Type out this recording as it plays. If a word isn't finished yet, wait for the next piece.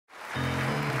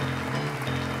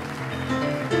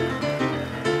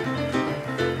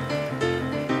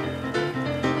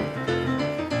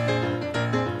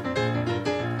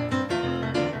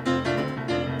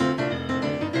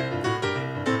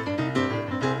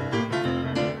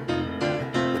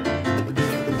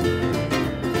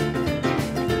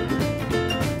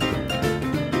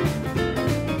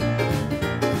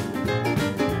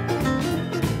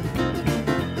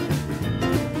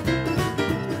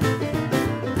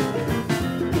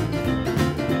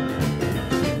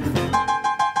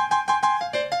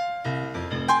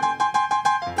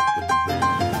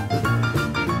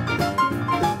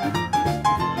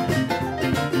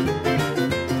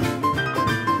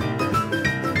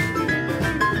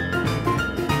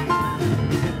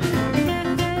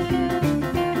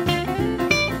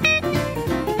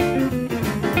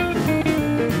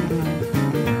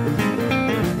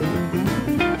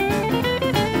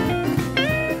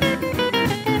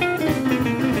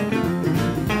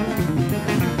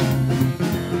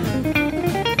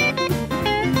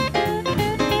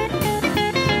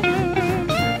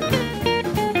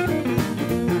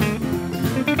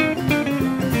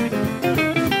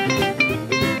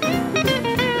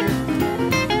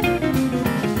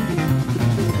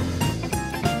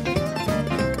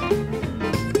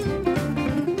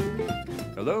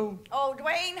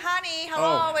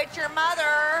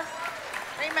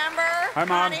Hi,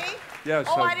 Mom. Honey? Yes.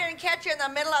 Oh, I didn't catch you in the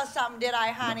middle of something, did I,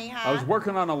 honey? Huh? I was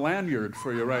working on a lanyard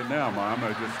for you right now, Mom.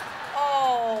 I just...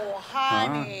 Oh,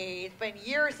 honey, it's been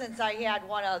years since I had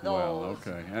one of those. Well,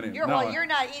 okay. Well, you're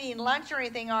not eating lunch or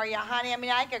anything, are you, honey? I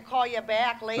mean, I could call you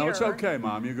back later. No, it's okay,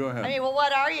 Mom. You go ahead. I mean, well,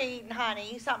 what are you eating,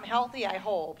 honey? Something healthy, I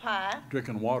hope, huh?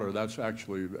 Drinking water. That's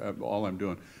actually all I'm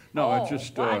doing. No, Oh, I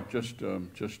just what?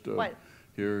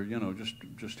 here, you know,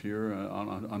 just here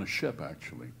on a ship,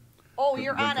 actually. Oh,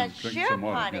 you're on a drink ship, some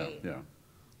water. honey? Yeah.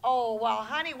 Oh, well,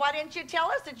 honey, why didn't you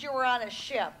tell us that you were on a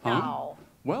ship now?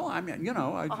 Well, I mean, you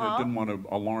know, I didn't want to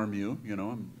alarm you. You know,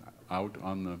 I'm out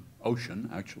on the ocean,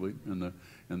 actually,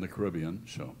 in the Caribbean.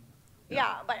 So.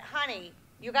 Yeah, but honey,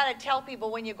 you got to tell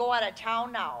people when you go out of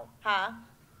town now, huh?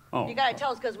 Oh. You got to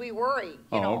tell us because we worry.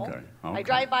 You know. Okay. I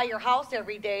drive by your house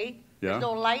every day. Yeah. There's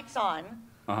no lights on.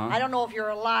 I don't know if you're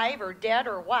alive or dead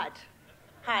or what,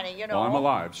 honey. You know. Well, I'm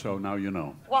alive, so now you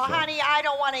know. Well, so. honey, I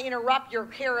don't want to interrupt your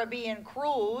Caribbean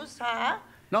cruise, huh?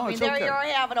 No, it's okay. There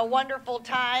you're having a wonderful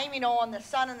time, you know, on the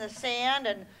sun and the sand,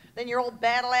 and then your old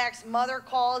battle axe mother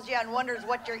calls you and wonders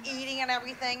what you're eating and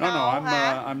everything. No,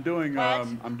 huh? I'm doing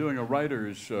a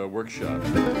writer's workshop.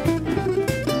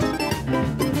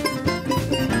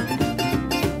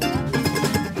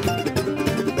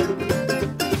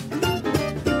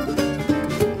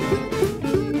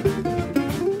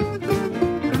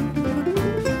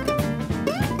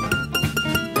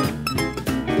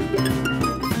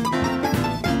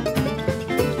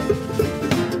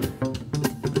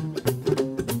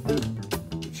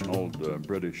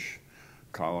 British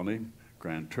colony,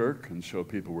 Grand Turk, and so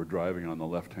people were driving on the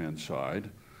left-hand side,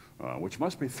 which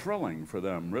must be thrilling for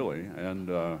them, really, and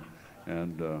you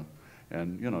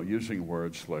know, using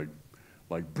words like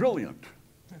brilliant,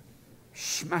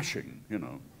 smashing, you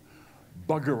know,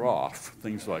 bugger off,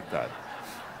 things like that,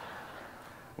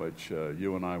 which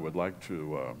you and I would like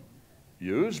to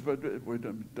use, but it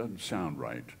doesn't sound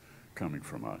right coming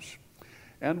from us,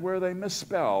 and where they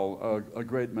misspell a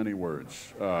great many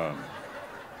words.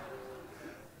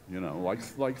 You know,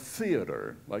 like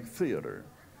theater,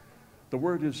 The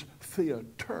word is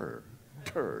theater,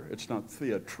 It's not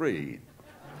theatre.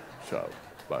 So,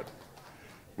 but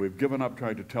we've given up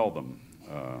trying to tell them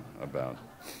about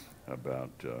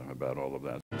all of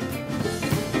that.